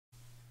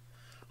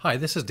Hi,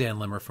 this is Dan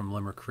Limmer from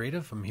Limmer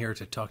Creative. I'm here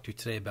to talk to you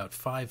today about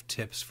 5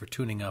 tips for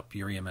tuning up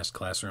your EMS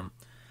classroom.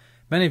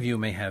 Many of you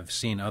may have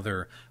seen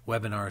other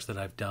webinars that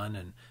I've done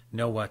and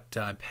know what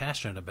I'm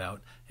passionate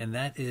about, and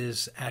that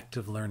is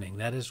active learning.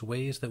 That is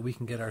ways that we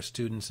can get our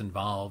students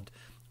involved,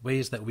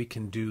 ways that we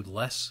can do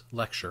less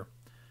lecture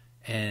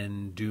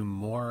and do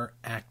more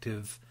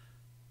active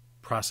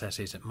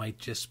processes. It might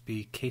just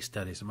be case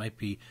studies. It might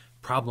be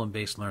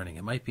problem-based learning.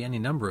 It might be any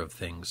number of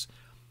things.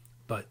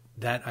 But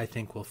that, I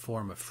think, will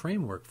form a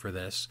framework for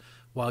this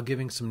while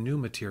giving some new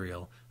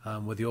material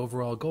with the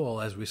overall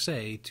goal, as we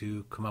say,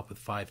 to come up with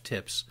 5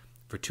 tips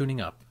for tuning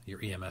up your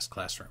EMS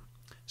classroom.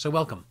 So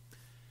welcome.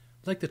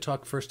 I'd like to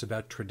talk first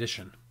about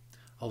tradition.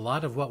 A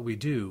lot of what we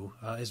do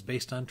is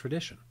based on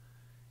tradition.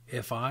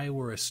 If I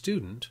were a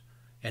student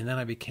and then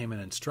I became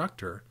an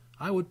instructor,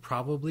 I would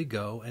probably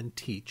go and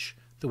teach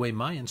the way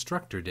my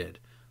instructor did.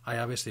 I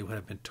obviously would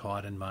have been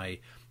taught in my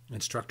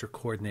instructor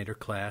coordinator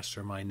class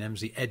or my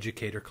NEMSI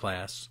educator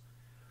class,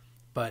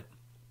 but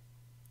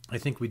I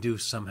think we do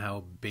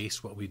somehow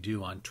base what we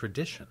do on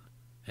tradition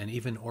and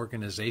even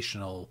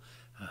organizational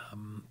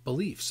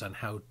beliefs on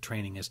how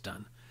training is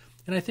done.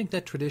 And I think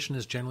that tradition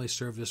has generally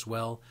served us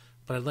well,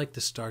 but I'd like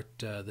to start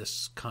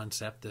this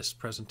concept, this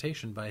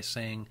presentation, by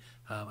saying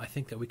I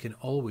think that we can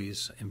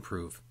always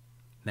improve.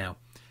 Now,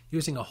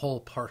 using a whole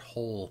part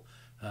whole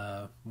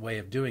way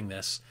of doing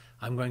this,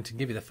 I'm going to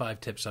give you the 5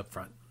 tips up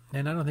front.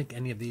 And I don't think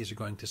any of these are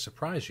going to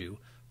surprise you,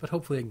 but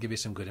hopefully I can give you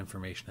some good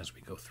information as we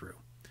go through.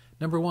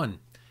 Number 1,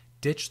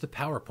 ditch the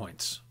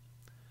PowerPoints.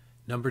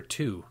 Number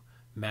 2,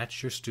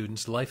 match your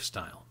students'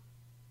 lifestyle.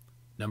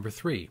 Number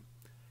 3,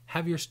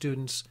 have your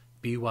students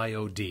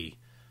BYOD.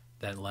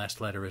 That last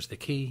letter is the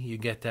key. You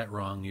get that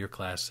wrong, your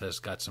class has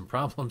got some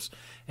problems.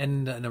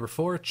 And number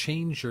 4,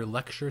 change your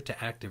lecture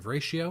to active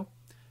ratio.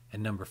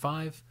 And number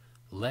 5,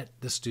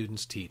 let the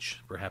students teach.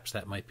 Perhaps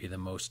that might be the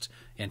most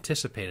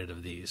anticipated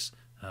of these.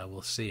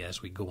 We'll see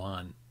as we go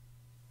on.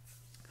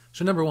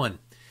 So number 1,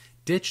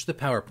 ditch the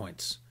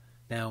PowerPoints.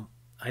 Now,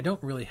 I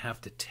don't really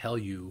have to tell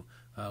you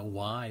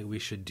why we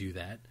should do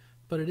that,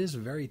 but it is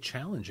very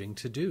challenging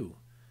to do.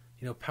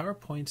 You know,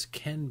 PowerPoints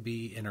can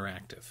be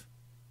interactive,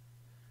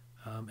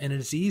 and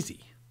it's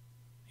easy.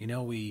 You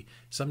know, we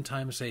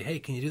sometimes say, hey,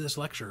 can you do this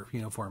lecture,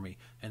 for me?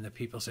 And the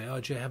people say, oh,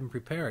 gee, I haven't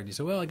prepared. You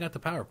say, well, I got the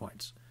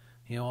PowerPoints.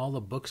 All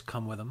the books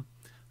come with them.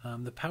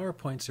 The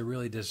PowerPoints are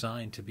really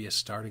designed to be a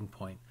starting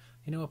point.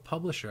 A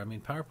publisher,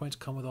 PowerPoints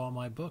come with all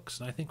my books,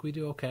 and I think we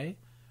do okay,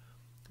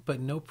 but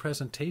no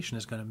presentation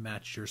is going to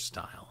match your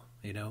style,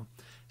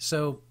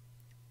 So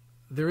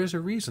there is a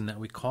reason that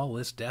we call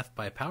this death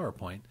by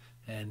PowerPoint,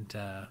 and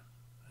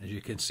as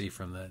you can see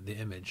from the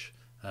image,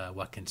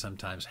 what can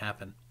sometimes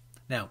happen.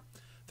 Now,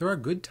 there are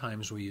good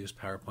times we use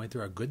PowerPoint.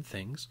 There are good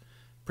things.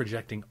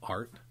 Projecting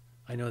art.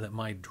 I know that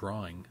my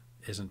drawing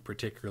isn't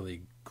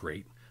particularly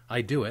great.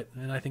 I do it,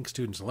 and I think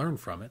students learn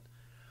from it.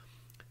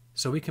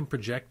 So we can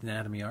project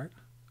anatomy art,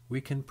 we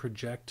can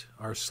project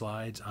our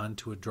slides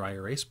onto a dry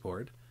erase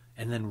board,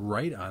 and then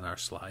write on our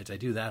slides. I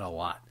do that a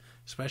lot,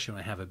 especially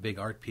when I have a big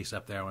art piece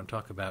up there. I want to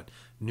talk about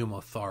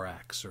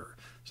pneumothorax or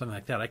something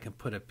like that. I can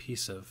put a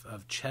piece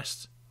of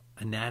chest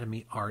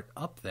anatomy art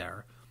up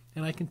there,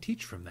 and I can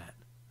teach from that.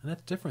 And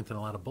that's different than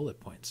a lot of bullet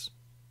points.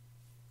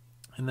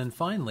 And then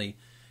finally,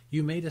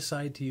 you may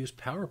decide to use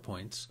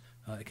PowerPoints.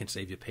 It can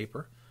save you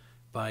paper,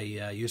 by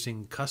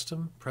using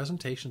custom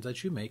presentations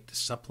that you make to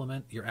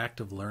supplement your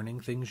active learning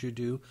things you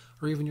do,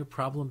 or even your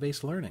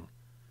problem-based learning.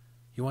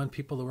 You want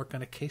people to work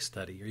on a case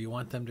study, or you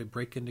want them to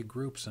break into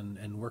groups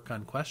and work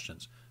on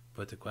questions.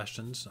 Put the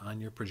questions on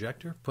your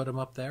projector, put them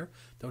up there.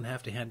 Don't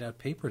have to hand out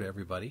paper to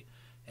everybody,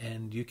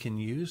 and you can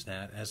use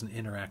that as an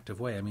interactive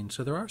way.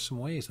 So there are some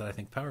ways that I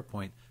think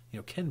PowerPoint,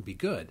 can be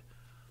good.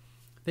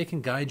 They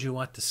can guide you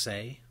what to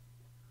say.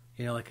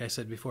 Like I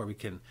said before, we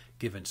can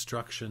give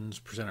instructions,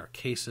 present our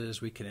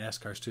cases, we can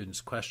ask our students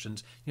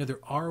questions.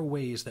 There are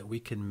ways that we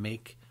can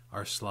make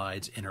our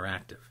slides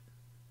interactive.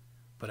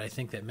 But I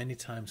think that many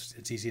times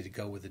it's easy to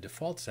go with the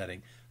default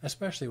setting,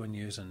 especially when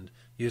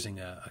using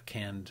a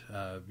canned,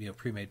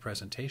 pre-made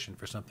presentation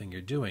for something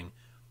you're doing.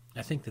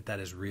 I think that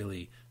is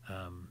really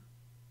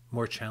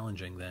more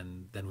challenging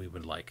than we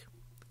would like.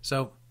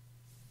 So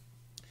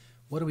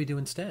what do we do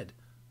instead?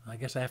 I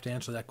guess I have to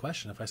answer that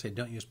question. If I say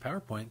don't use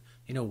PowerPoint,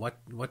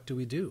 what do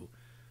we do?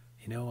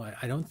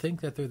 I don't think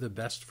that they're the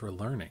best for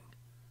learning.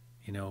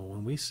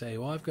 When we say,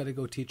 well, I've got to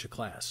go teach a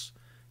class,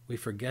 we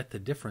forget the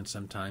difference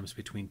sometimes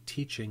between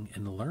teaching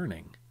and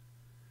learning.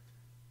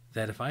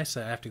 That if I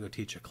say I have to go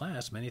teach a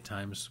class, many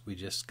times we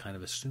just kind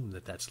of assume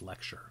that that's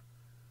lecture.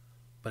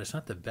 But it's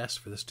not the best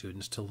for the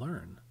students to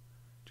learn.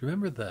 Do you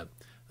remember the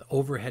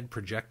overhead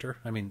projector?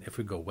 If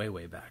we go way,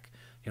 way back.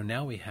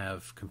 Now we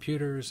have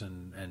computers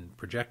and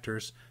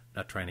projectors.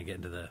 Not trying to get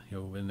into the,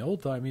 in the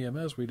old time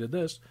EMS we did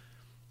this,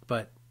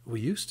 but we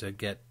used to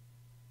get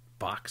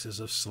boxes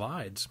of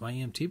slides. My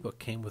EMT book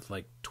came with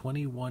like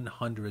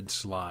 2,100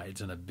 slides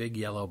in a big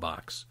yellow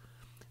box,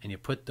 and you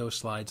put those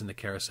slides in the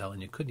carousel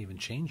and you couldn't even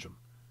change them.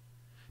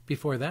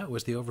 Before that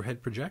was the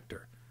overhead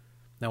projector.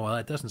 Now, while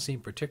that doesn't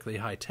seem particularly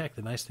high-tech,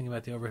 the nice thing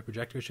about the overhead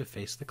projector is you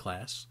face the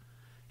class,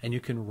 and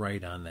you can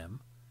write on them.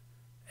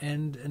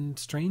 And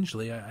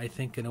strangely, I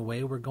think in a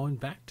way we're going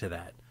back to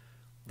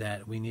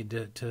that we need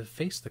to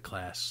face the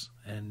class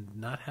and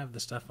not have the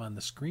stuff on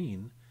the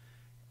screen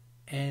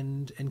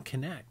and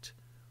connect.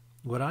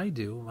 What I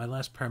do, my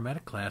last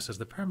paramedic class, as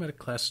the paramedic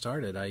class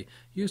started, I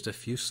used a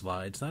few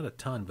slides, not a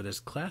ton, but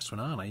as class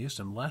went on, I used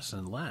them less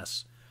and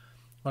less.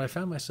 What I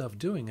found myself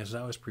doing as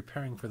I was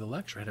preparing for the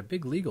lecture, I had a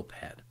big legal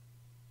pad.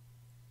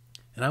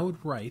 And I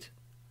would write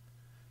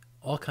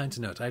all kinds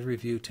of notes. I'd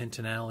review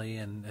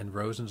Tintinelli and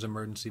Rosen's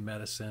Emergency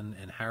Medicine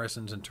and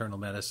Harrison's Internal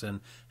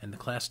Medicine and the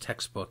class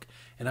textbook,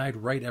 and I'd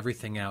write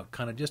everything out,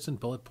 kind of just in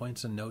bullet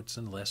points and notes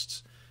and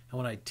lists. And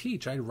when I'd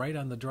teach, I'd write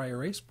on the dry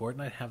erase board,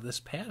 and I'd have this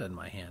pad in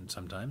my hand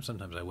sometimes.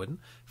 Sometimes I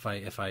wouldn't,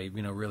 if I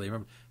really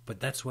remember. But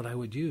that's what I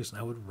would use, and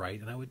I would write,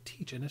 and I would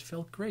teach, and it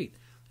felt great.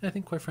 And I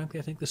think, quite frankly,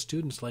 I think the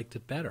students liked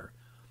it better.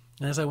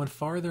 And as I went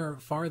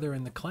farther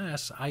in the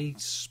class, I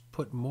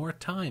put more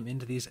time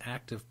into these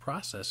active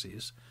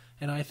processes,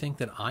 and I think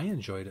that I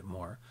enjoyed it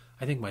more.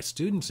 I think my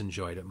students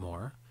enjoyed it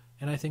more,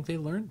 and I think they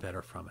learned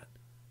better from it.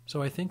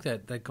 So I think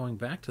that going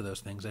back to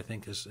those things, I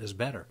think, is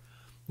better.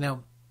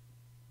 Now,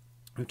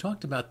 we've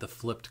talked about the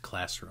flipped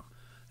classroom,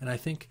 and I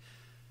think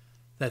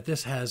that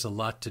this has a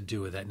lot to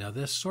do with that. Now,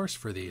 this source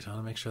for these, I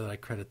want to make sure that I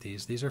credit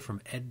these. These are from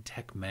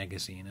EdTech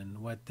Magazine, and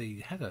what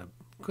they had a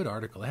good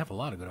article. They have a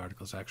lot of good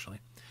articles, actually,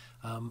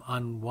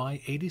 on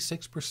why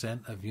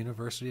 86% of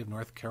University of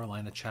North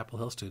Carolina Chapel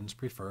Hill students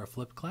prefer a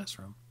flipped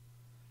classroom.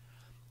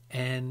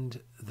 And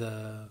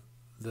the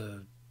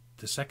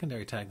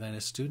secondary tagline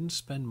is, students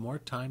spend more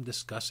time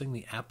discussing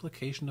the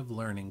application of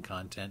learning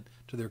content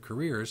to their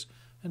careers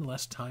and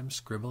less time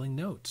scribbling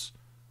notes.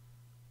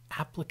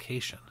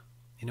 Application.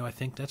 I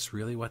think that's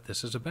really what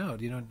this is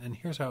about. And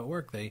here's how it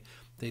worked.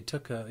 They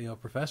took a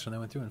professor, and they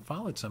went through and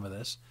followed some of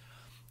this,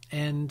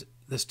 and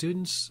the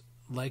students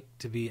like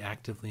to be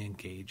actively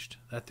engaged,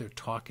 that they're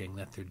talking,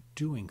 that they're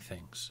doing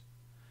things.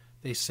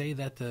 They say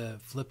that the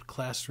flipped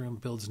classroom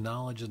builds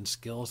knowledge and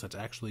skills that's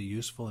actually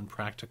useful and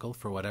practical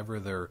for whatever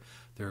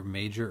their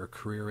major or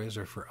career is,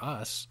 or for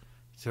us,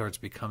 towards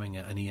becoming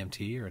an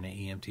EMT or an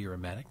AEMT or a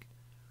medic.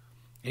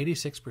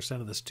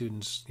 86% of the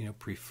students,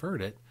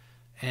 preferred it,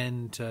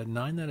 and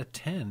 9 out of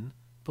 10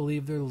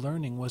 believe their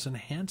learning was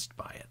enhanced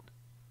by it.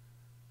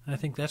 And I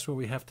think that's where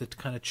we have to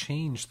kind of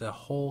change the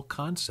whole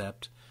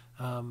concept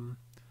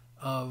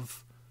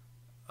of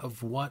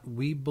what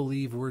we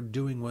believe we're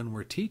doing when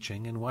we're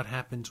teaching and what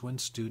happens when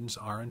students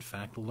are in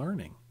fact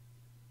learning.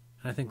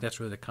 And I think that's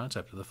really the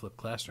concept of the flipped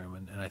classroom,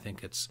 and I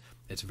think it's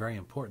very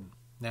important.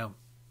 Now,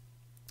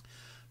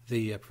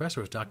 the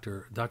professor was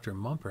Dr.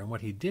 Mumper, and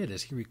what he did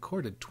is he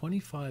recorded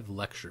 25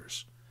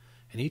 lectures,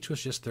 and each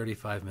was just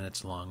 35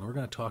 minutes long. And we're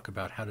going to talk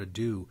about how to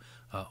do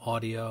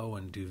audio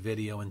and do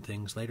video and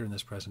things later in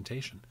this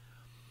presentation.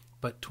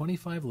 But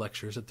 25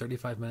 lectures at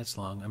 35 minutes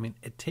long, I mean,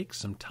 it takes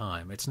some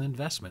time. It's an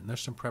investment, and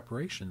there's some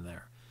preparation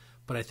there.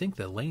 But I think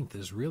the length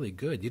is really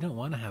good. You don't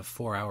want to have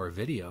 4-hour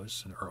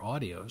videos or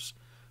audios.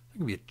 They're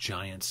going to be a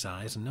giant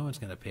size, and no one's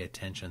going to pay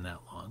attention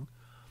that long.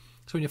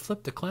 So when you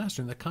flip the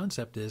classroom, the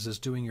concept is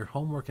doing your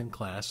homework in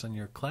class and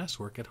your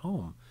classwork at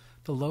home.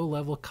 The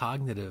low-level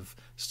cognitive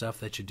stuff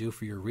that you do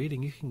for your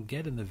reading, you can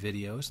get in the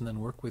videos and then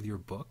work with your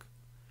book.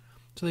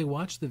 So they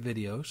watched the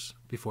videos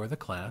before the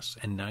class,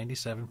 and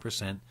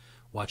 97%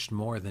 watched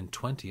more than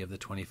 20 of the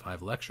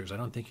 25 lectures. I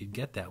don't think you'd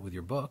get that with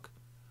your book.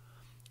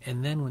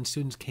 And then when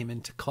students came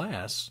into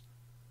class,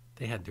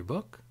 they had their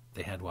book,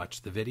 they had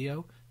watched the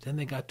video, then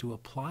they got to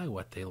apply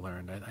what they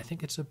learned. I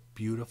think it's a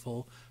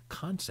beautiful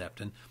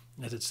concept. And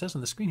as it says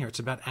on the screen here, it's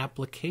about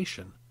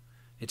application.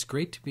 It's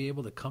great to be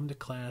able to come to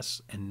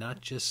class and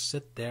not just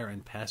sit there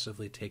and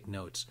passively take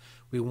notes.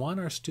 We want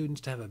our students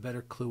to have a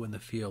better clue in the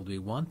field. We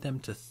want them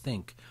to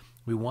think.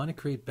 We want to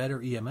create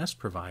better EMS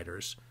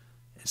providers.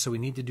 So we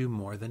need to do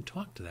more than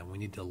talk to them. We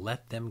need to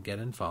let them get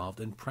involved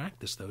and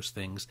practice those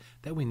things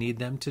that we need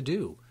them to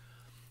do.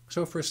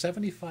 So for a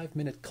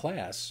 75-minute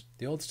class,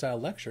 the old-style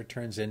lecture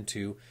turns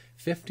into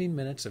 15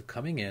 minutes of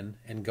coming in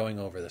and going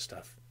over the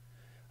stuff.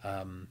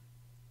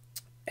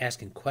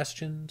 Asking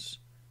questions,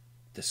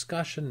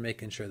 discussion,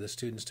 making sure the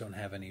students don't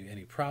have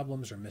any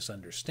problems or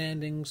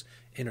misunderstandings,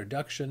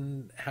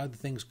 introduction, how do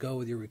things go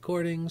with your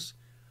recordings.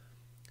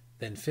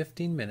 Then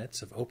 15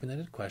 minutes of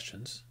open-ended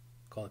questions,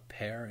 call it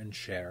pair and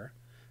share,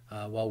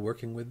 while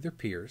working with their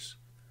peers,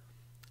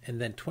 and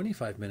then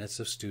 25 minutes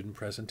of student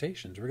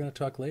presentations. We're going to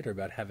talk later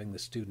about having the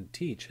student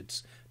teach.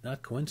 It's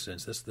not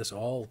coincidence. This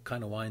all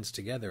kind of winds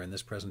together in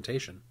this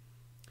presentation.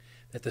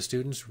 That the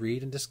students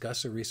read and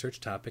discuss a research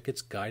topic.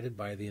 It's guided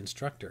by the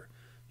instructor.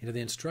 The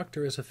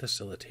instructor is a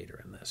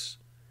facilitator in this,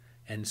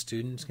 and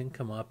students can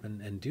come up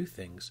and do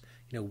things.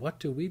 What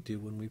do we do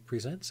when we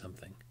present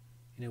something?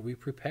 We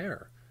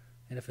prepare.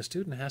 And if a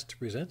student has to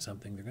present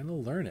something, they're going to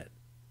learn it.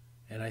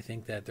 And I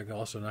think that they're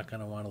also not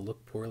going to want to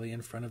look poorly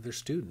in front of their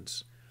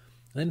students.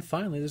 And then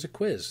finally, there's a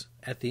quiz.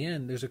 At the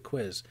end, there's a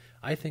quiz.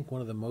 I think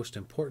one of the most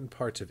important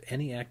parts of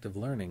any act of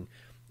learning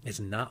is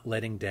not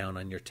letting down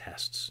on your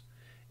tests.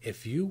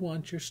 If you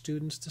want your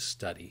students to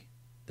study,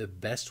 the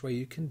best way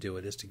you can do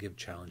it is to give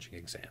challenging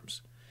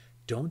exams.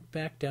 Don't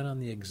back down on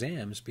the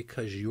exams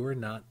because you're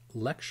not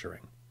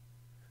lecturing.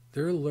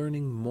 They're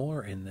learning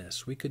more in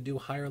this. We could do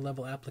higher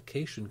level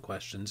application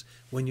questions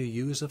when you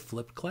use a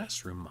flipped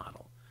classroom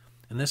model.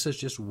 And this is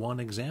just one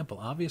example.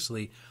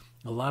 Obviously,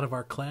 a lot of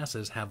our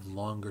classes have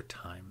longer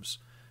times.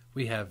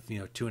 We have,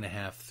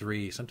 2.5,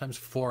 3, sometimes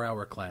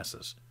 4-hour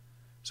classes.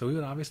 So we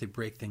would obviously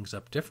break things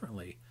up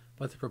differently.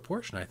 But the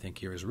proportion, I think,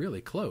 here is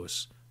really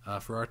close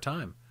for our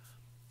time.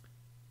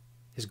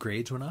 His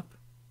grades went up.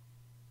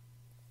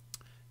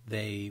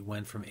 They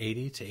went from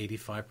 80 to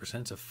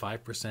 85%, a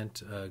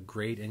 5%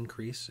 grade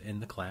increase in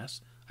the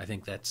class. I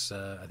think that's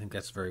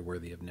very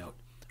worthy of note.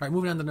 All right,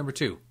 moving on to number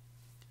 2.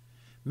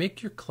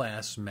 Make your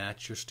class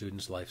match your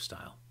student's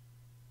lifestyle.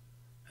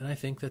 And I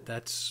think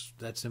that's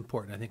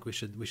important. I think we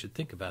should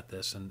think about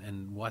this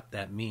and what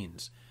that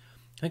means.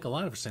 I think a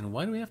lot of us are saying,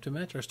 why do we have to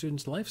match our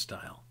student's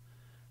lifestyle?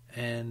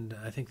 And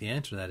I think the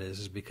answer to that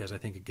is because I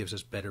think it gives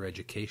us better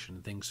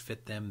education. Things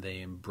fit them.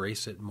 They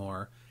embrace it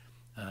more.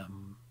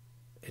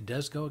 It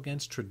does go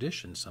against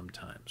tradition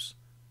sometimes.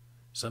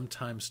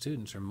 Sometimes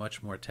students are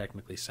much more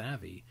technically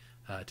savvy,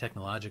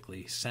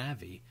 technologically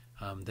savvy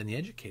than the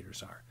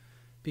educators are.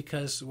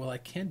 Because, I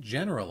can't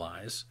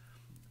generalize.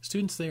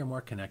 Students, they are more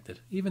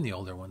connected, even the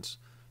older ones.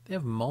 They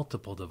have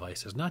multiple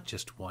devices, not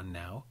just one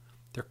now.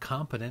 They're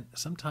competent,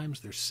 sometimes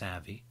they're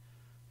savvy,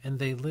 and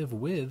they live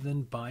with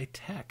and by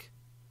tech.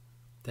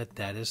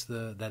 That is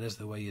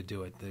the way you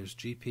do it. There's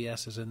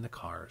GPSs in the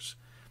cars.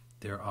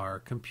 There are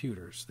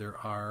computers. There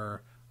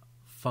are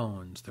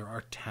phones. There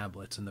are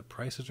tablets, and the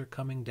prices are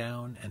coming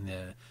down, and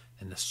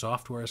the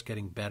software is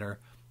getting better.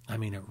 I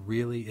mean, it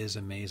really is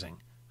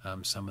amazing.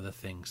 Some of the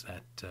things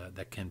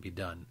that can be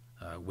done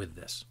with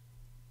this.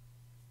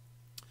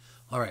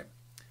 All right.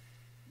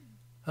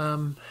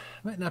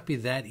 Might not be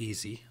that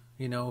easy,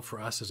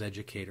 for us as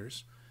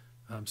educators.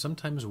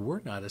 Sometimes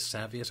we're not as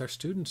savvy as our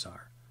students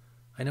are.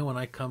 I know when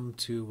I come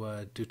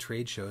to do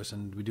trade shows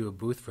and we do a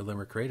booth for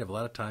Limerick Creative, a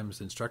lot of times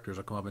the instructors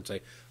will come up and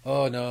say,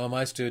 "Oh no,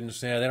 my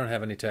students, they don't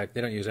have any tech.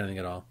 They don't use anything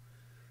at all."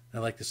 And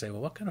I like to say,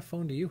 "Well, what kind of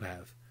phone do you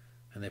have?"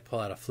 And they pull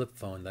out a flip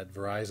phone that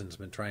Verizon's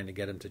been trying to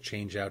get them to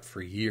change out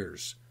for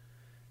years.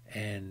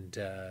 And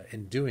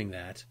in doing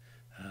that,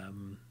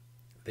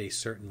 they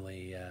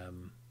certainly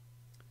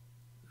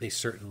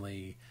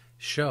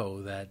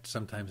show that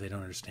sometimes they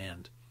don't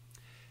understand.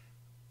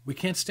 We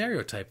can't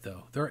stereotype,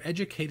 though. There are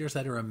educators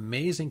that are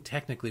amazing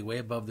technically, way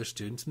above their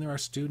students, and there are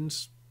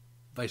students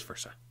vice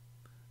versa.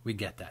 We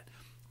get that.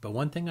 But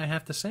one thing I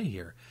have to say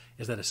here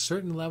is that a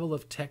certain level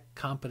of tech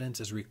competence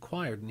is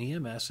required in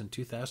EMS in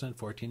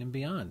 2014 and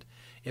beyond.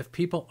 If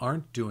people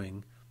aren't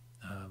doing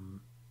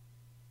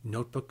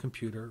notebook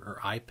computer or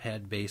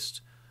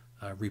iPad-based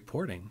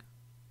reporting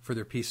for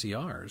their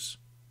PCRs,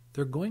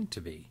 they're going to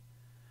be.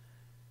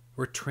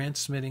 We're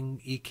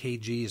transmitting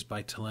EKGs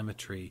by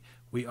telemetry.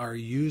 We are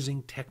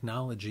using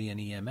technology in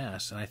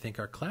EMS, and I think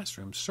our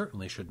classrooms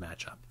certainly should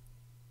match up.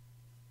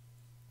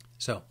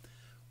 So,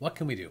 what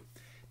can we do?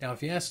 Now,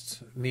 if you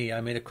asked me,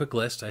 I made a quick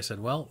list. I said,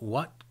 well,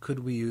 what could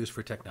we use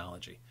for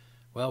technology?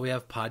 Well, we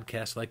have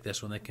podcasts like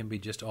this one that can be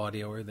just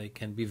audio or they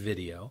can be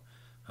video.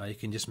 You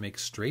can just make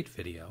straight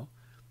video.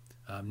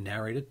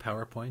 Narrated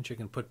PowerPoints. You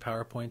can put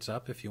PowerPoints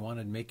up if you want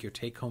to make your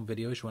take-home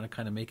videos. You want to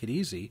kind of make it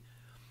easy.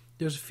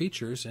 There's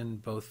features in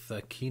both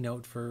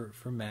Keynote for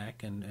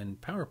Mac and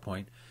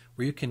PowerPoint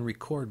where you can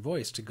record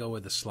voice to go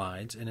with the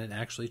slides, and it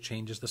actually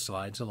changes the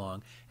slides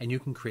along, and you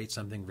can create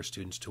something for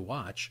students to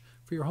watch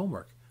for your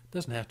homework. It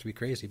doesn't have to be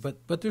crazy,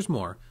 but there's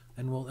more,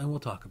 and we'll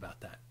talk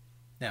about that.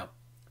 Now,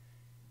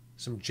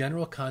 some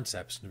general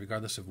concepts,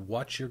 regardless of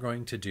what you're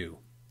going to do.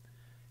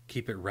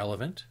 Keep it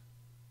relevant.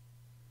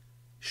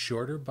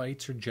 Shorter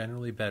bites are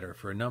generally better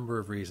for a number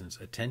of reasons: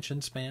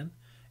 attention span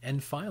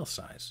and file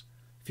size.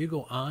 If you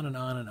go on and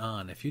on and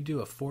on, if you do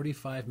a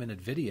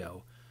 45-minute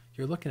video,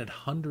 you're looking at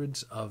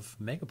hundreds of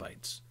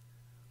megabytes.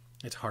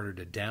 It's harder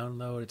to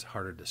download. It's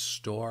harder to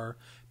store.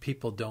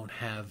 People don't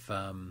have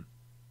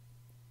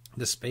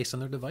the space on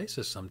their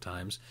devices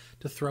sometimes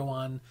to throw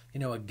on, a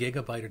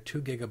gigabyte or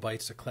 2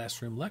 gigabytes of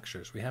classroom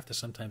lectures. We have to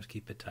sometimes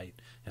keep it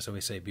tight. And so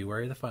we say, be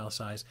wary of the file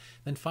size.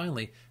 Then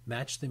finally,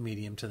 match the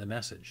medium to the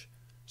message.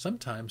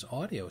 Sometimes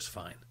audio is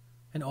fine.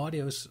 And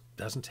audio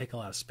doesn't take a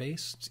lot of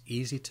space. It's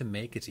easy to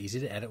make. It's easy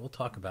to edit. We'll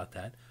talk about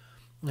that.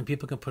 And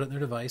people can put it in their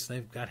device.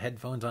 They've got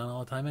headphones on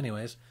all the time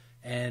anyways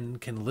and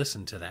can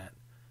listen to that.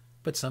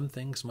 But some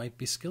things might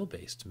be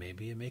skill-based.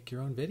 Maybe you make your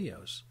own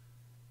videos.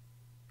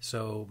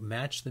 So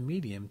match the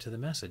medium to the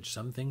message.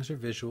 Some things are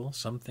visual.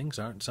 Some things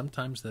aren't.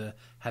 Sometimes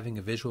having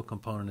a visual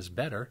component is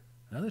better.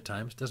 And other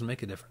times it doesn't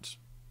make a difference.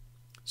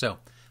 So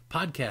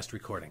podcast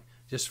recording,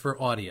 just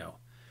for audio.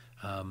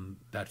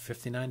 About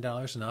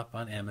 $59 and up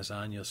on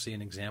Amazon. You'll see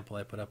an example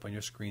I put up on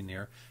your screen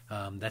there.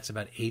 That's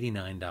about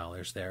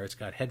 $89 there. It's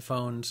got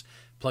headphones,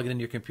 plug it into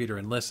your computer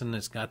and listen.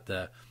 It's got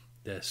the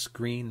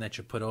screen that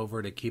you put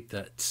over to keep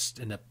the tst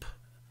and the p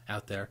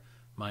out there.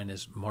 Mine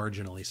is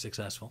marginally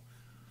successful.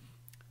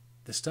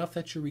 The stuff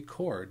that you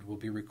record will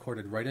be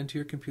recorded right into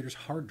your computer's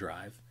hard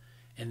drive,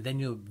 and then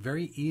you'll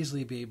very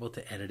easily be able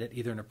to edit it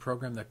either in a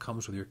program that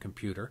comes with your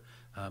computer.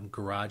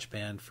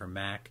 GarageBand for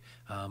Mac.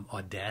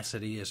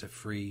 Audacity is a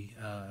free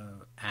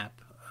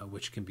app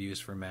which can be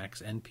used for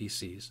Macs and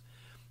PCs.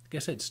 Like I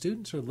said,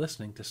 students are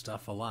listening to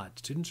stuff a lot.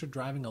 Students are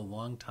driving a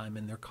long time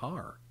in their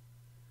car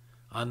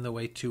on the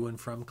way to and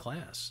from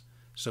class.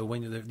 So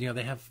when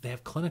they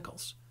have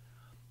clinicals.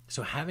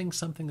 So having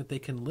something that they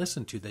can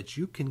listen to that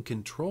you can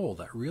control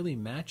that really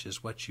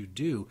matches what you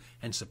do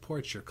and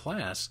supports your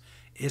class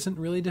isn't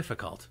really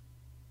difficult,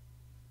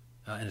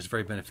 and it's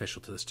very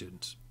beneficial to the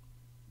students.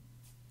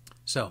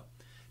 So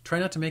try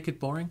not to make it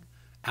boring.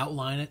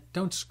 Outline it.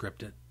 Don't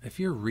script it. If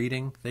you're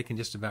reading, they can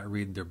just about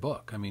read their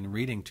book. I mean,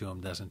 reading to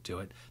them doesn't do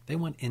it. They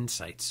want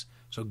insights.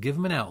 So give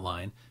them an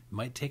outline. It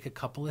might take a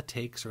couple of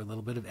takes or a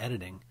little bit of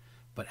editing,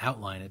 but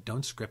outline it.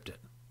 Don't script it.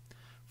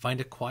 Find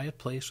a quiet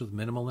place with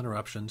minimal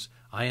interruptions.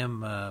 I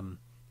am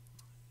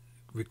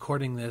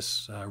recording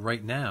this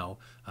right now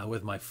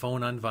with my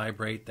phone on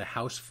vibrate. The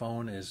house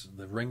phone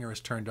the ringer is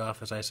turned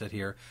off as I sit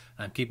here.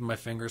 I'm keeping my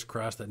fingers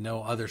crossed that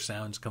no other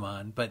sounds come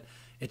on, but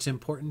it's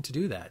important to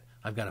do that.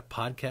 I've got a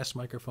podcast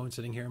microphone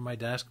sitting here on my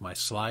desk. My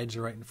slides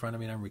are right in front of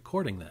me, and I'm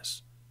recording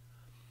this.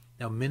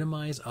 Now,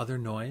 minimize other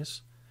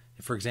noise.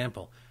 For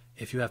example,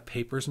 if you have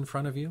papers in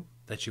front of you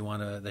that you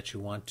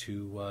want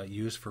to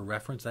use for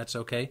reference, that's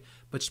okay,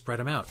 but spread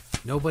them out.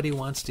 Nobody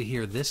wants to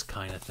hear this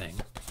kind of thing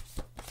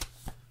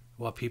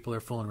while people are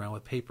fooling around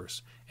with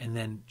papers. And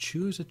then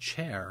choose a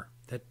chair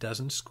that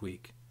doesn't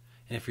squeak.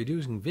 And if you're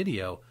using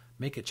video,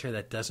 make a chair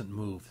that doesn't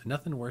move.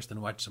 Nothing worse than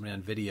watching somebody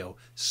on video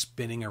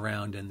spinning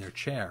around in their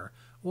chair,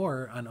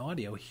 or on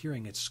audio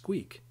hearing it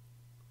squeak.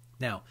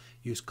 Now,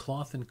 use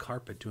cloth and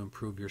carpet to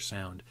improve your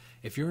sound.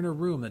 If you're in a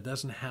room that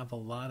doesn't have a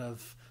lot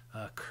of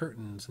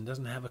curtains and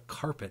doesn't have a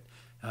carpet,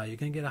 you're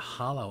going to get a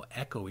hollow,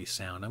 echoey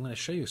sound. I'm going to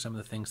show you some of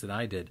the things that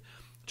I did.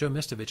 Joe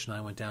Mistovich and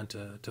I went down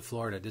to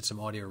Florida, did some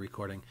audio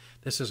recording.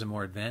 This is a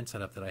more advanced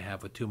setup that I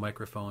have with 2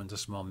 microphones, a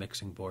small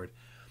mixing board.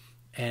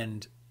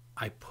 And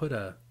I put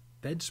a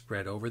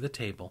bedspread over the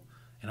table,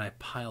 and I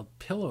piled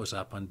pillows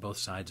up on both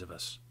sides of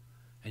us.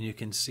 And you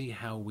can see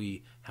how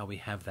we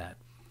have that.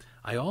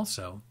 I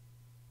also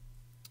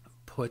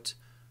put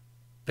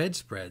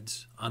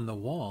bedspreads on the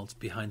walls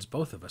behind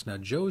both of us. Now,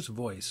 Joe's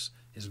voice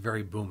is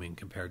very booming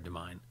compared to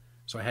mine,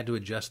 so I had to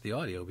adjust the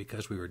audio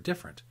because we were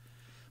different.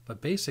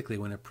 But basically,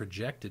 when it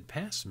projected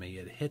past me,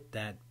 it hit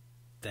that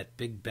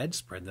big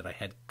bedspread that I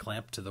had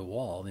clamped to the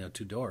wall,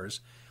 2 doors,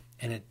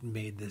 and it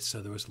made this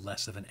so there was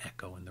less of an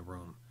echo in the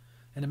room.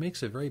 And it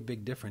makes a very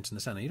big difference in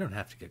the sound. Now, you don't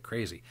have to get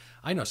crazy.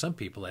 I know some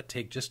people that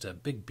take just a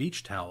big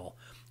beach towel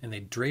and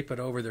they drape it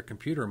over their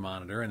computer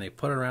monitor and they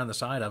put it around the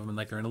side of them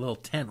like they're in a little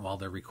tent while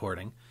they're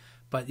recording.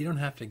 But you don't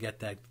have to get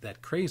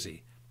that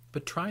crazy.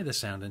 But try the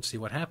sound and see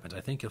what happens. I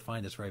think you'll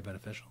find it's very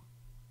beneficial.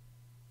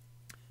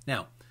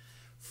 Now,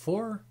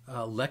 for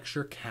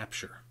lecture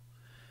capture,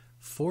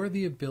 for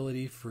the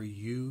ability for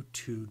you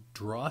to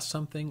draw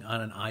something on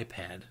an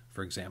iPad,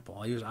 for example.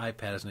 I'll use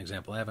iPad as an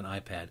example. I have an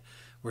iPad.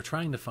 We're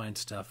trying to find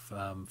stuff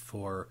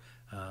for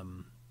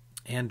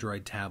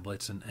Android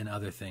tablets and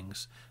other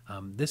things.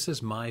 This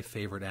is my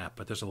favorite app,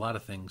 but there's a lot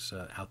of things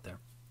out there.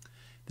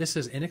 This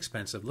is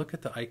inexpensive. Look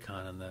at the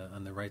icon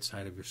on the right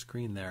side of your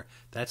screen there.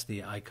 That's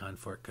the icon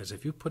for it, because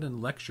if you put in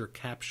lecture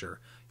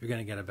capture, you're going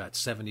to get about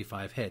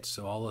 75 hits,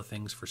 so all the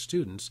things for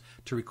students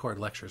to record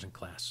lectures in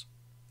class.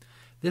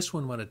 This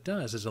one, what it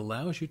does is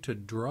allows you to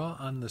draw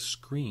on the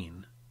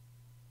screen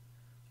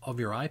of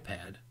your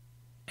iPad,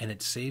 and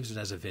it saves it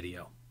as a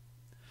video.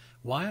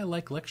 Why I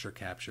like lecture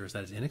capture is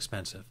that it's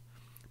inexpensive,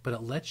 but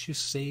it lets you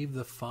save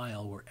the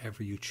file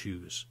wherever you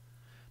choose.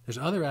 There's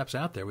other apps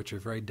out there which are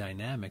very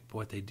dynamic, but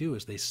what they do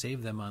is they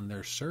save them on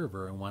their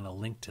server and want to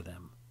link to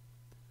them.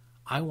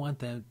 I want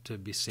them to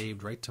be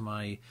saved right to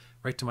my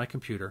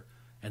computer,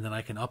 and then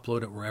I can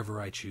upload it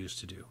wherever I choose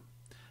to do.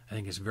 I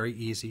think it's very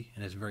easy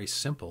and it's a very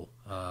simple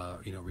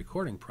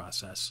recording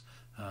process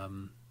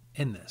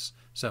in this.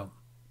 So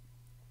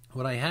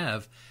what I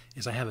have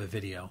is I have a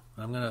video.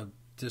 I'm going to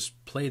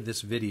just play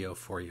this video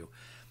for you.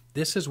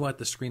 This is what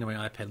the screen of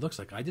my iPad looks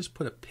like. I just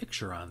put a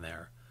picture on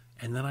there,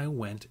 and then I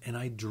went and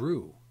I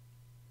drew.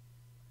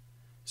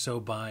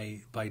 So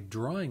by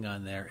drawing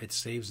on there, it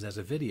saves it as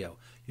a video.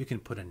 You can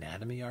put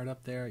anatomy art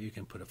up there. You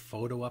can put a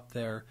photo up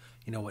there,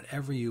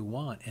 whatever you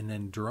want, and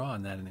then draw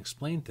on that and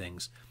explain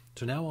things.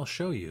 So now I'll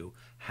show you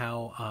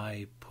how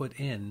I put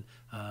in,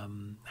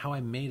 how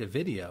I made a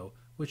video,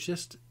 which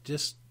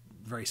just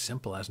very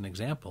simple as an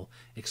example,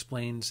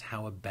 explains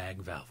how a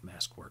bag valve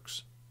mask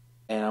works.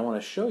 And I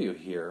want to show you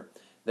here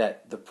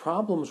that the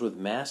problems with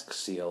mask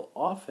seal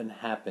often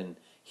happen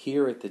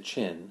here at the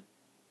chin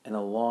and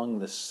along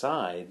the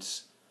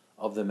sides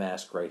of the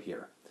mask right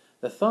here.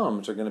 The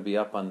thumbs are going to be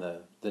up on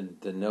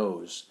the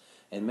nose,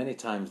 and many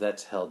times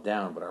that's held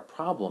down, but our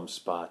problem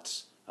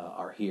spots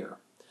are here.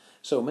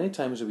 So many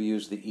times we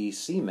use the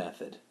EC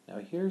method. Now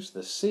here's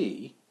the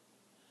C,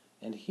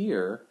 and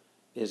here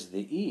is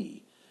the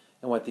E.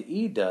 And what the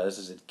E does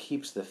is it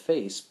keeps the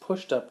face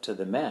pushed up to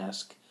the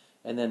mask,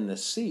 and then the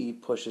C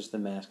pushes the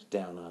mask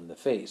down on the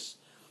face.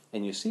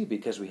 And you see,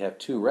 because we have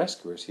two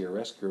rescuers here,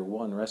 rescuer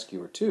 1,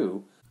 rescuer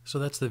 2. So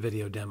that's the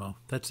video demo.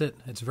 That's it.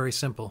 It's very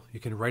simple. You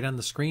can write on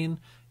the screen,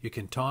 you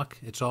can talk,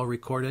 it's all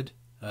recorded.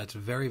 It's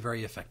very,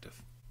 very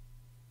effective.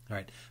 All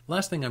right,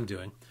 last thing I'm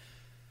doing,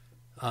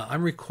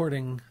 I'm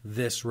recording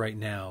this right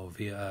now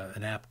via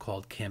an app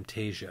called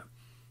Camtasia.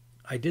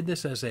 I did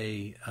this as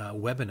a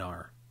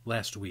webinar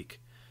last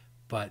week,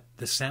 but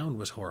the sound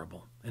was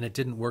horrible and it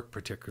didn't work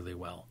particularly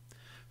well.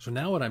 So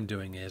now what I'm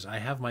doing is I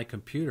have my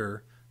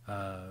computer,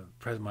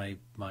 my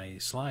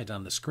slides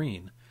on the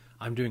screen.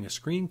 I'm doing a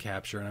screen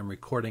capture and I'm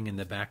recording in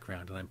the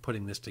background and I'm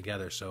putting this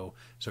together so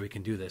we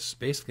can do this.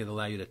 Basically, it'll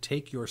allow you to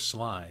take your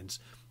slides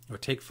or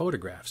take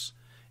photographs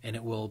and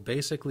it will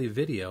basically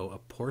video a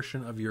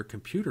portion of your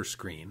computer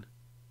screen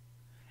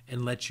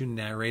and let you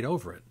narrate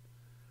over it.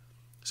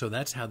 So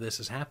that's how this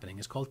is happening.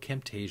 It's called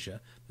Camtasia.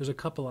 There's a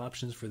couple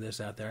options for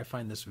this out there. I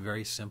find this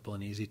very simple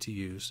and easy to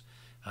use.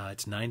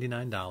 It's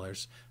 $99,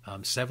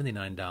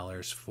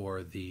 $79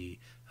 for the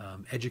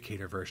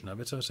educator version of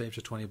it. So it saves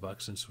you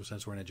 $20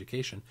 since we're in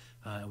education.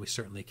 We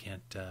certainly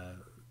can't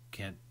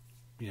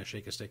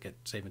shake a stick at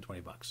saving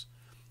 $20.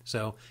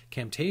 So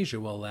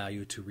Camtasia will allow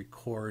you to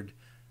record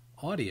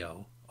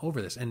audio over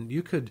this, and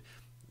you can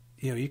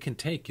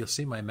you'll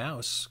see my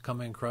mouse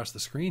coming across the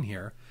screen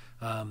here,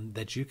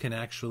 that you can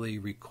actually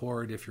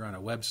record if you're on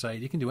a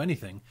website. You can do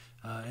anything,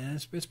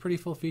 and it's pretty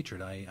full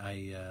featured.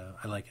 I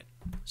like it.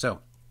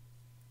 So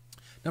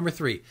number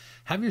 3,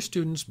 have your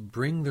students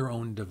bring their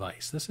own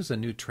device. This is a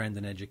new trend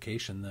in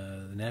education.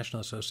 The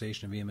National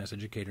Association of EMS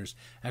Educators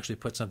actually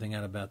put something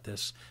out about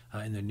this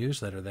in their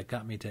newsletter that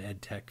got me to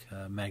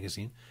EdTech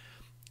magazine.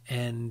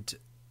 And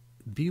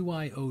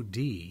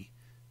BYOD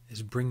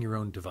is bring your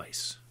own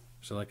device.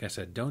 So like I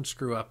said, don't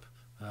screw up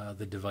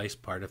the device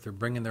part. If they're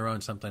bringing their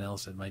own something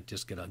else, it might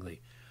just get ugly.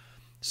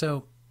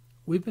 So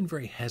we've been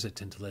very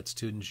hesitant to let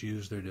students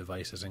use their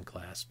devices in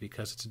class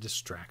because it's a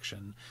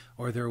distraction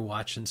or they're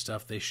watching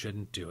stuff they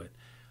shouldn't do it.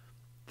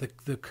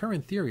 The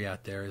current theory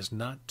out there is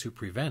not to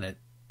prevent it,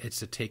 it's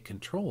to take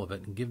control of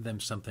it and give them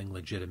something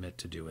legitimate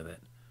to do with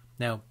it.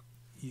 Now,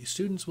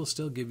 students will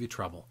still give you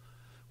trouble.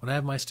 When I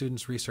have my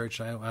students research,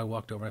 I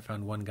walked over and I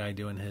found one guy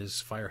doing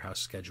his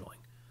firehouse scheduling.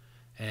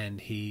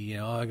 And he,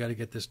 I got to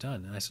get this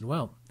done. And I said,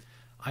 well,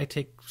 I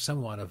take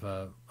somewhat of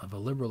a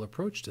liberal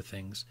approach to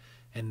things.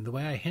 And the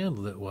way I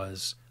handled it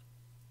was,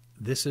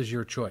 this is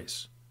your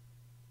choice.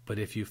 But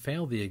if you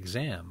fail the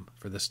exam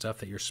for the stuff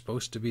that you're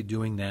supposed to be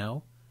doing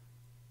now,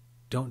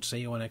 don't say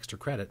you want extra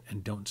credit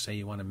and don't say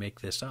you want to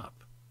make this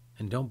up.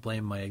 And don't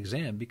blame my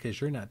exam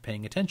because you're not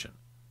paying attention.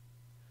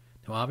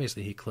 Now,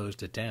 obviously, he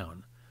closed it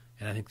down.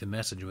 And I think the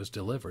message was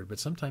delivered, but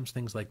sometimes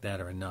things like that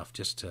are enough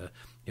just to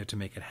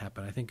make it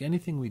happen. I think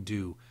anything we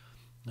do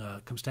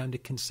comes down to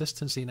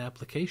consistency and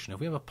application. If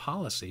we have a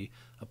policy,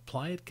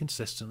 apply it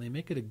consistently,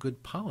 make it a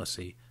good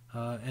policy,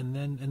 and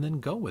then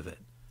go with it.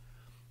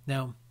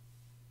 Now,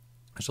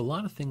 there's a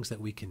lot of things that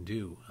we can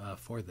do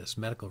for this: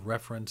 medical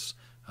reference,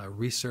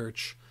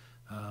 research.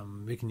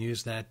 We can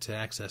use that to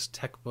access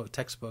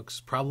textbooks,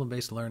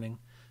 problem-based learning,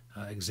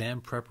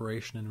 exam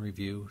preparation and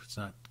review. It's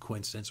not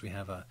coincidence we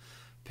have a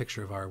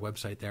picture of our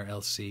website there,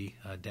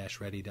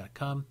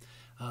 lc-ready.com,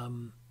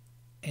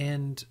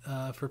 and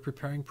for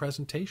preparing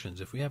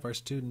presentations. If we have our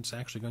students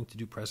actually going to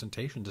do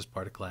presentations as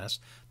part of class,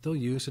 they'll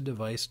use a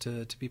device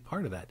to be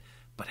part of that.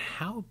 But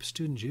how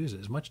students use it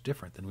is much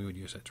different than we would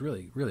use it. It's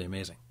really, really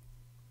amazing.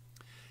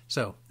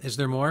 So, is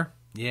there more?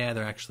 Yeah,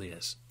 there actually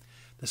is.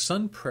 The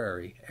Sun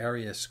Prairie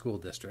Area School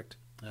District,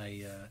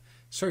 I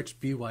searched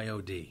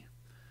BYOD.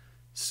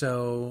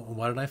 So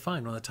what did I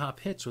find? One of the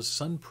top hits was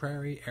Sun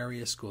Prairie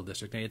Area School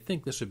District. Now, you'd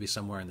think this would be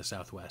somewhere in the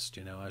Southwest.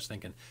 I was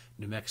thinking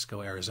New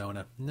Mexico,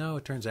 Arizona. No,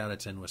 it turns out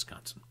it's in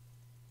Wisconsin.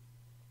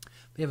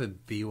 They have a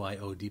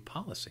BYOD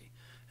policy.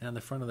 And on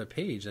the front of the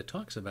page that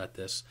talks about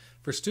this,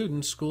 for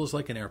students, school is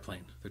like an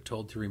airplane. They're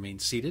told to remain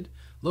seated,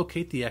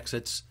 locate the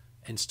exits,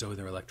 and stow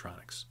their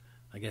electronics.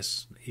 I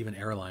guess even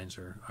airlines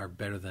are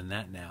better than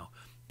that now.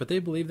 But they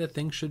believe that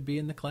things should be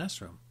in the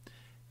classroom.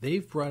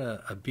 They've brought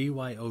a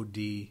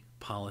BYOD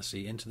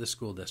policy into the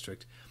school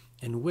district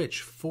in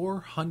which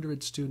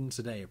 400 students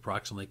a day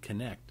approximately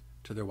connect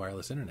to their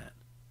wireless internet.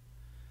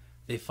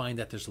 They find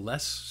that there's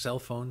less cell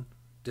phone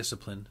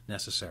discipline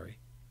necessary,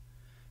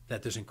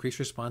 that there's increased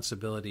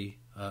responsibility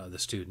of the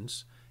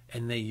students,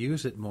 and they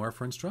use it more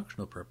for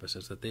instructional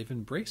purposes, that they've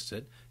embraced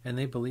it and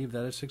they believe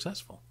that it's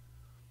successful.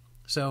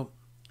 So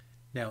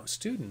now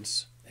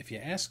students, if you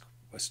ask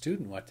a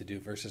student what to do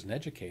versus an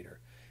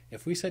educator,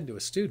 if we said to a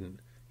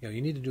student,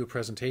 you need to do a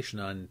presentation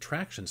on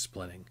traction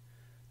splitting,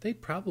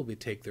 they'd probably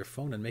take their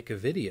phone and make a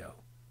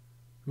video.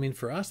 I mean,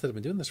 for us that have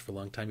been doing this for a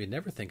long time, you'd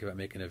never think about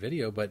making a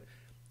video, but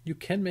you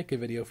can make a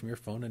video from your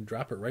phone and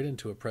drop it right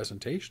into a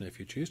presentation if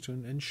you choose to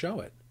and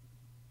show it.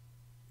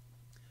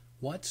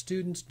 What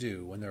students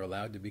do when they're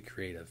allowed to be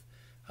creative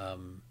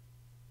and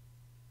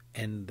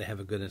they have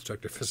a good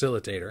instructor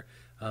facilitator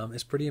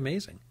is pretty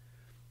amazing,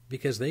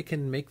 because they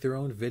can make their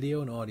own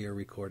video and audio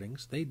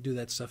recordings. They do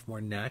that stuff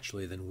more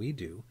naturally than we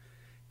do.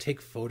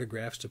 take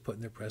photographs to put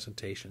in their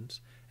presentations,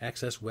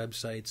 access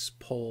websites,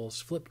 polls,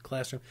 flipped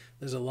classroom.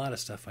 There's a lot of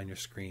stuff on your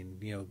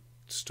screen,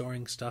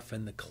 storing stuff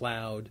in the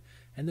cloud,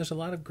 and there's a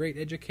lot of great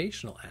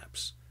educational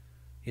apps,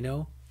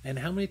 And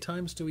how many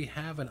times do we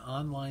have an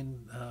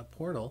online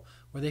portal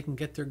where they can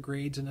get their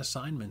grades and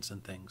assignments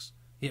and things?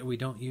 Yet we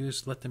don't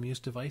let them use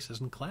devices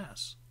in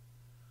class.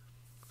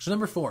 So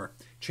number 4,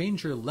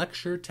 change your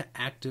lecture to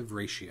active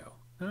ratio.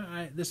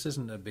 This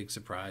isn't a big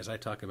surprise. I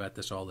talk about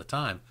this all the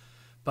time.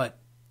 But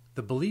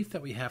the belief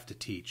that we have to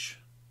teach,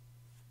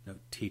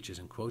 teach is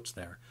in quotes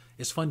there,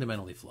 is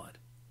fundamentally flawed.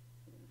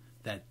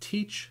 That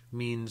teach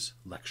means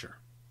lecture.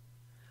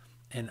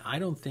 And I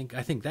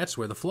think that's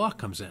where the flaw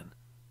comes in,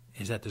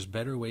 is that there's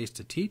better ways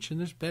to teach and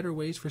there's better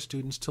ways for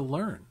students to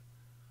learn.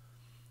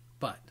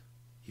 But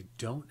you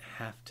don't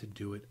have to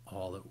do it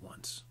all at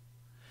once.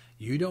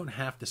 You don't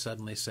have to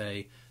suddenly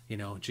say,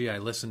 gee, I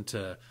listened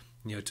to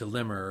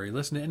Limmer, or you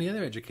listen to any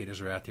other educators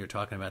who are out there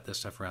talking about this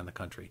stuff around the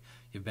country.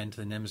 You've been to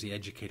the NEMSI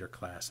educator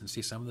class and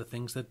see some of the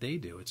things that they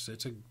do.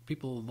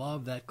 People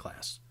love that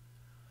class.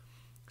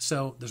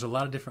 So there's a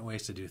lot of different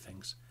ways to do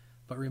things.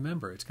 But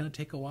remember, it's going to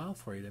take a while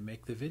for you to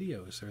make the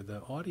videos or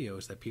the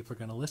audios that people are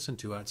going to listen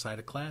to outside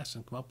of class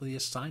and come up with the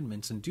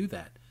assignments and do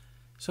that.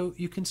 So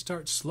you can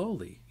start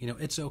slowly.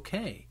 It's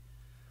okay.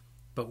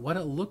 But what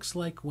it looks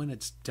like when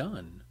it's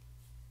done,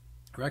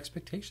 our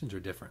expectations are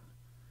different.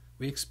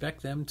 We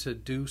expect them to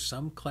do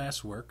some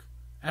classwork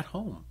at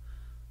home,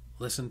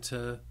 listen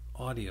to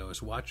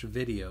audios, watch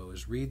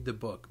videos, read the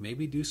book,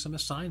 maybe do some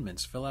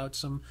assignments, fill out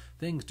some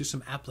things, do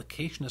some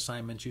application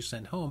assignments you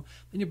send home.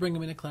 Then you bring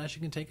them into class,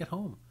 you can take it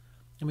home.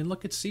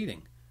 Look at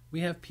seating.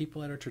 We have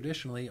people that are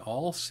traditionally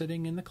all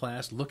sitting in the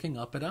class looking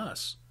up at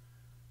us.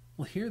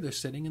 Well, here they're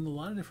sitting in a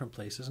lot of different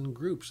places in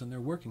groups, and they're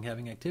working,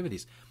 having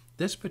activities.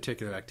 This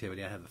particular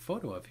activity I have a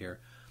photo of here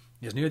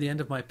is near the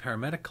end of my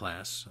paramedic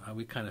class.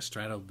 We kind of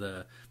straddled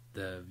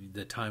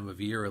the time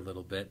of year a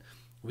little bit.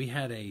 We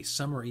had a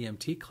summer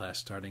EMT class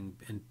starting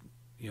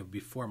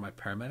before my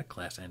paramedic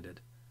class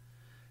ended.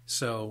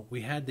 So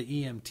we had the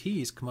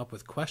EMTs come up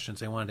with questions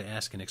they wanted to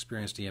ask an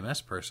experienced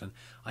EMS person.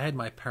 I had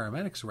my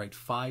paramedics write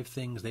 5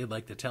 things they'd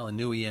like to tell a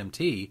new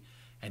EMT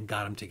and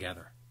got them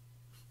together.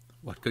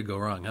 What could go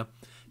wrong, huh?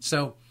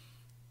 So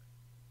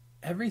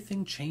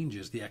everything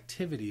changes, the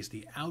activities,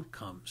 the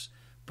outcomes.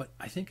 But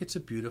I think it's a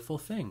beautiful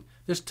thing.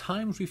 There's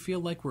times we feel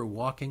like we're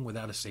walking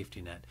without a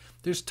safety net.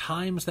 There's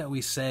times that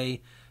we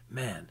say,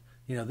 man,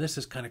 this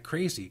is kind of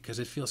crazy because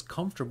it feels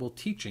comfortable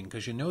teaching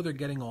because they're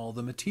getting all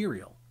the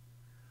material.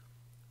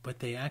 But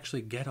they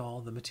actually get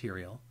all the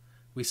material.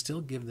 We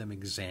still give them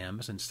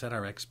exams and set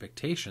our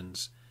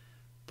expectations,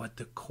 but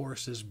the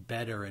course is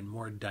better and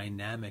more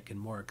dynamic and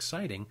more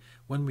exciting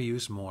when we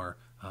use more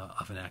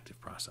of an active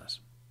process.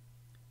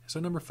 So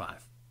number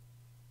 5,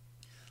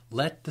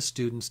 let the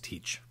students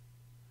teach.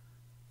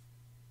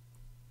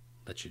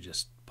 Let you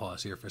just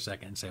pause here for a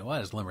second and say,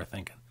 what is Limmer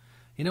thinking?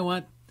 You know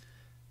what?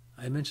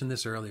 I mentioned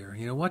this earlier.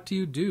 What do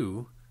you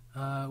do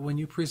when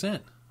you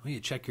present? Well, you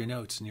check your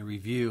notes and you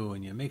review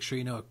and you make sure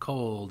you know it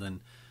cold.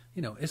 And,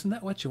 isn't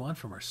that what you want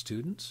from our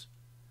students?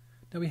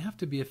 Now, we have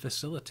to be a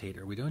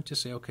facilitator. We don't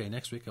just say, okay,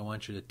 next week I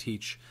want you to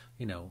teach,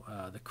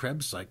 the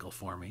Krebs cycle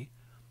for me.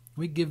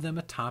 We give them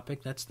a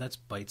topic that's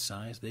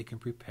bite-sized. They can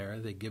prepare.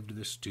 They give to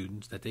their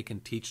students that they can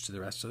teach to the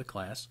rest of the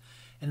class.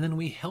 And then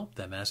we help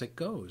them as it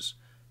goes.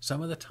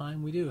 Some of the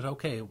time we do is,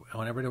 okay, I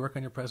want everybody to work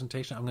on your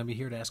presentation. I'm going to be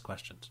here to ask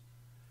questions.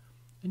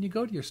 And you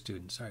go to your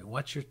students. All right,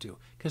 what's your do?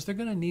 Because they're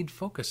going to need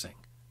focusing.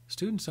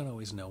 Students don't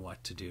always know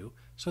what to do.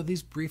 So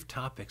these brief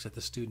topics that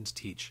the students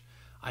teach.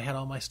 I had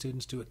all my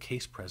students do a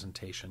case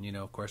presentation,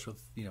 of course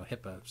with,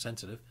 HIPAA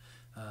sensitive,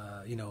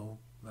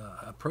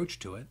 approach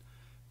to it.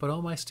 But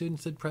all my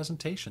students did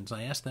presentations.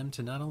 I asked them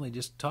to not only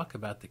just talk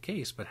about the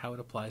case, but how it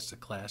applies to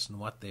class and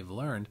what they've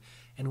learned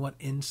and what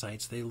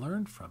insights they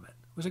learned from it.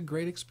 It was a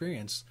great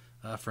experience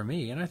for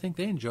me, and I think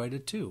they enjoyed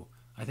it too.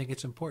 I think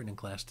it's important in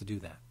class to do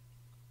that.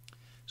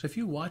 So if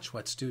you watch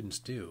what students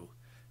do,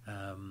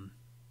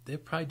 they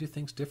probably do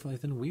things differently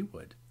than we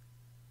would.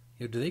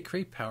 Do they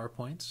create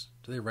PowerPoints?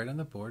 Do they write on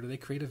the board? Do they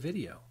create a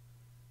video?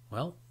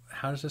 Well,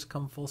 how does this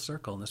come full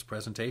circle in this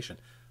presentation?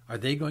 Are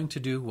they going to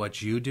do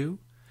what you do?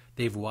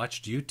 They've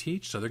watched you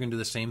teach, so they're going to do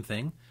the same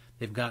thing.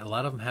 A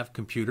lot of them have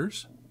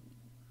computers,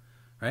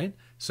 right?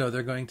 So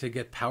they're going to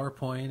get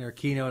PowerPoint or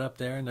Keynote up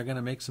there, and they're going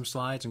to make some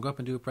slides and go up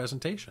and do a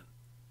presentation.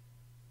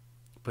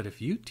 But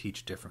if you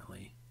teach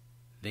differently,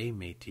 they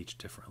may teach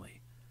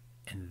differently,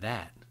 and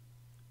that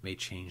may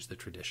change the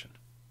tradition.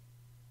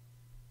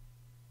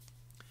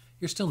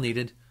 You're still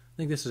needed. I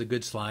think this is a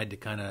good slide to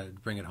kind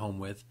of bring it home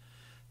with,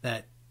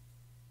 that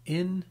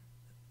the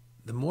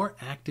more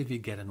active you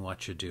get in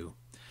what you do,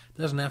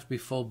 it doesn't have to be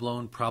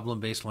full-blown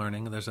problem-based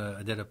learning.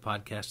 I did a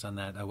podcast on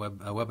that, a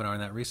webinar on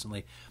that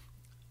recently.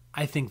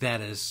 I think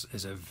that is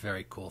a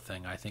very cool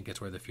thing. I think it's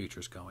where the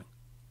future's going.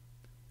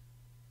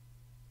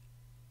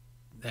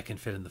 That can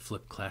fit in the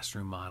flipped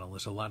classroom model.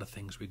 There's a lot of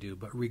things we do.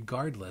 But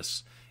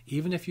regardless,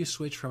 even if you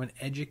switch from an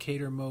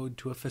educator mode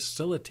to a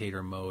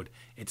facilitator mode,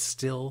 it's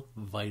still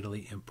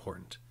vitally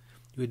important.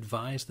 You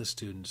advise the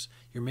students.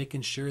 You're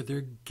making sure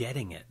they're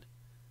getting it.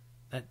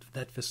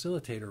 That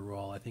facilitator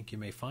role, I think you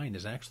may find,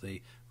 is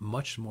actually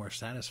much more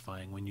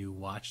satisfying when you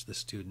watch the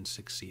students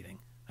succeeding.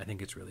 I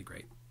think it's really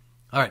great.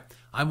 All right,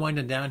 I'm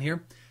winding down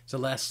here. It's the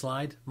last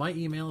slide. My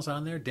email's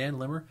on there, Dan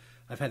Limmer.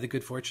 I've had the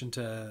good fortune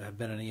to have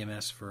been an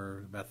EMS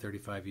for about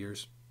 35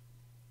 years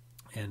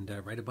and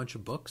write a bunch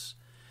of books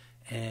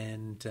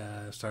and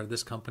started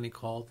this company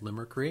called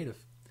Limmer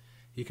Creative.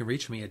 You can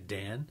reach me at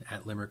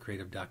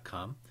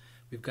dan@limmercreative.com.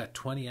 We've got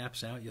 20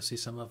 apps out. You'll see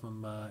some of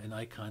them in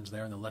icons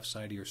there on the left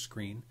side of your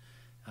screen.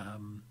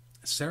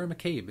 Sarah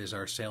McCabe is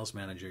our sales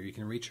manager. You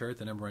can reach her at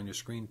the number on your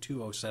screen,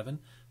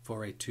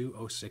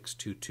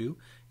 207-482-0622,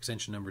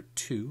 extension number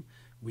 2.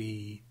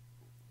 We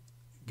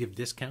give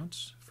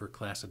discounts for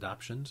class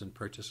adoptions and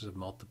purchases of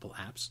multiple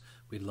apps.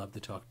 We'd love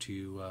to talk to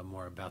you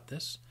more about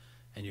this,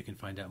 and you can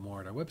find out more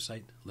at our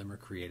website,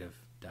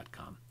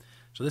 limmercreative.com.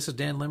 So this is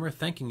Dan Limmer,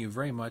 thanking you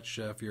very much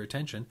for your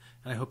attention,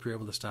 and I hope you're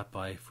able to stop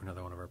by for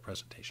another one of our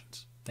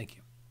presentations. Thank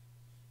you.